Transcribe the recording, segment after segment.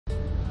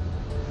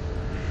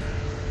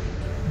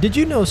Did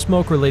you know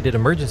smoke-related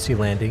emergency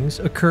landings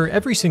occur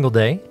every single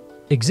day?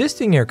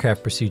 Existing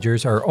aircraft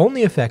procedures are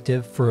only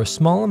effective for a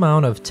small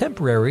amount of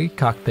temporary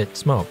cockpit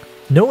smoke.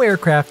 No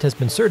aircraft has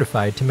been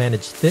certified to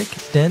manage thick,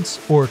 dense,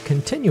 or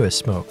continuous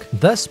smoke,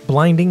 thus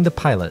blinding the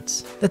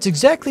pilots. That's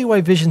exactly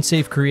why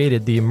Visionsafe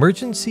created the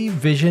Emergency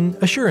Vision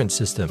Assurance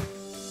System,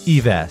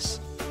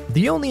 Evas,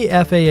 the only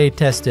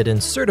FAA-tested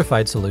and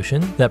certified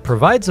solution that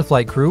provides the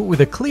flight crew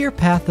with a clear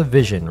path of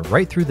vision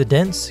right through the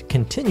dense,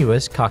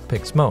 continuous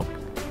cockpit smoke.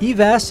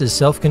 Evas is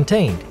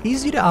self-contained,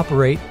 easy to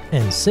operate,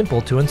 and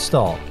simple to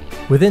install.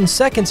 Within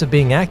seconds of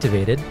being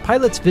activated,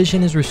 pilot's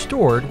vision is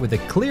restored with a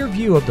clear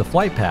view of the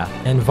flight path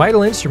and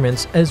vital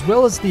instruments, as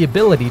well as the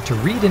ability to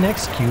read and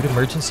execute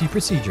emergency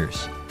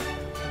procedures.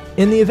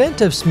 In the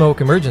event of smoke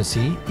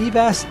emergency,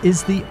 Evas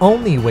is the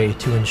only way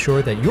to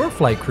ensure that your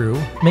flight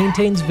crew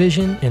maintains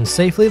vision and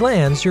safely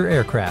lands your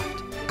aircraft.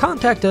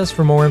 Contact us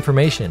for more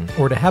information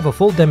or to have a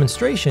full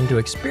demonstration to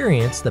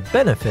experience the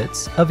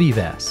benefits of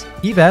Evas.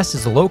 Evas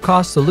is a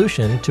low-cost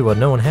solution to a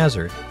known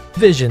hazard.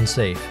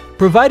 Visionsafe,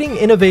 providing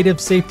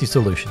innovative safety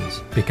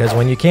solutions, because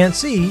when you can't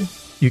see,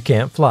 you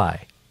can't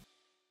fly.